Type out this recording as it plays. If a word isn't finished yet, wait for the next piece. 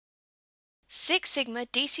Six Sigma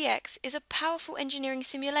DCX is a powerful engineering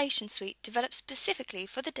simulation suite developed specifically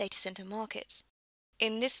for the data center market.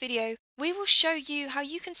 In this video, we will show you how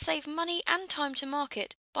you can save money and time to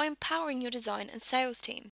market by empowering your design and sales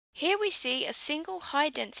team. Here we see a single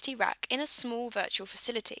high-density rack in a small virtual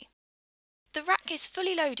facility. The rack is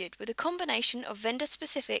fully loaded with a combination of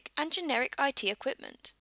vendor-specific and generic IT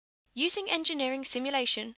equipment. Using engineering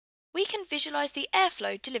simulation, we can visualize the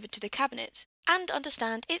airflow delivered to the cabinet and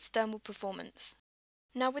understand its thermal performance.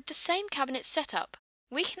 Now, with the same cabinet setup,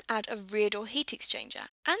 we can add a rear door heat exchanger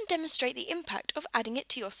and demonstrate the impact of adding it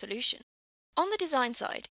to your solution. On the design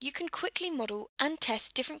side, you can quickly model and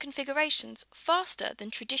test different configurations faster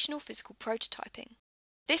than traditional physical prototyping.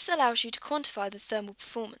 This allows you to quantify the thermal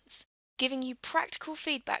performance, giving you practical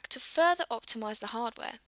feedback to further optimize the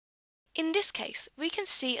hardware. In this case, we can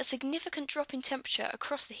see a significant drop in temperature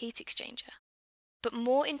across the heat exchanger, but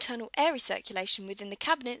more internal air recirculation within the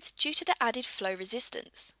cabinets due to the added flow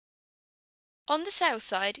resistance. On the sales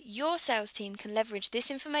side, your sales team can leverage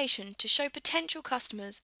this information to show potential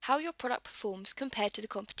customers how your product performs compared to the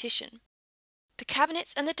competition. The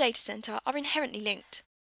cabinets and the data center are inherently linked,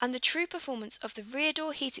 and the true performance of the rear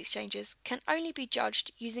door heat exchangers can only be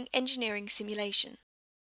judged using engineering simulation.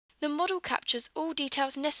 The model captures all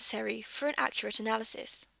details necessary for an accurate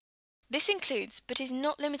analysis. This includes, but is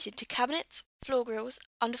not limited to, cabinets, floor grills,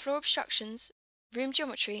 underfloor obstructions, room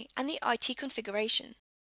geometry, and the IT configuration.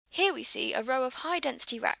 Here we see a row of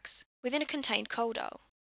high-density racks within a contained cold aisle.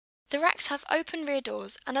 The racks have open rear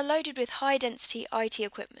doors and are loaded with high-density IT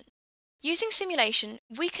equipment. Using simulation,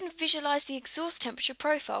 we can visualize the exhaust temperature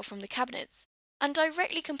profile from the cabinets and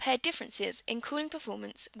directly compare differences in cooling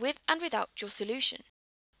performance with and without your solution.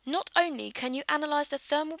 Not only can you analyze the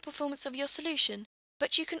thermal performance of your solution,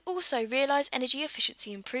 but you can also realize energy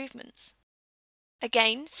efficiency improvements.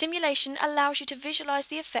 Again, simulation allows you to visualize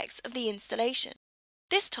the effects of the installation,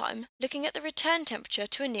 this time looking at the return temperature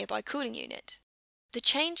to a nearby cooling unit. The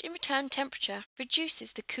change in return temperature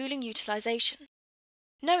reduces the cooling utilization.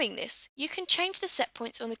 Knowing this, you can change the set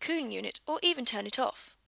points on the cooling unit or even turn it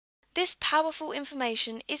off. This powerful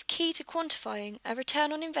information is key to quantifying a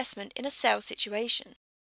return on investment in a sales situation.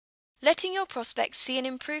 Letting your prospects see an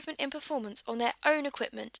improvement in performance on their own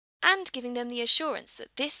equipment and giving them the assurance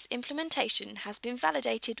that this implementation has been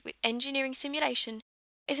validated with engineering simulation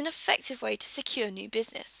is an effective way to secure new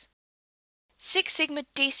business. Six Sigma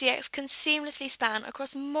DCX can seamlessly span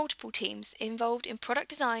across multiple teams involved in product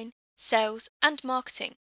design, sales, and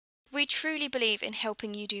marketing. We truly believe in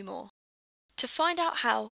helping you do more. To find out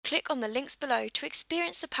how, click on the links below to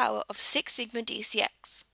experience the power of Six Sigma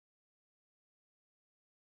DCX.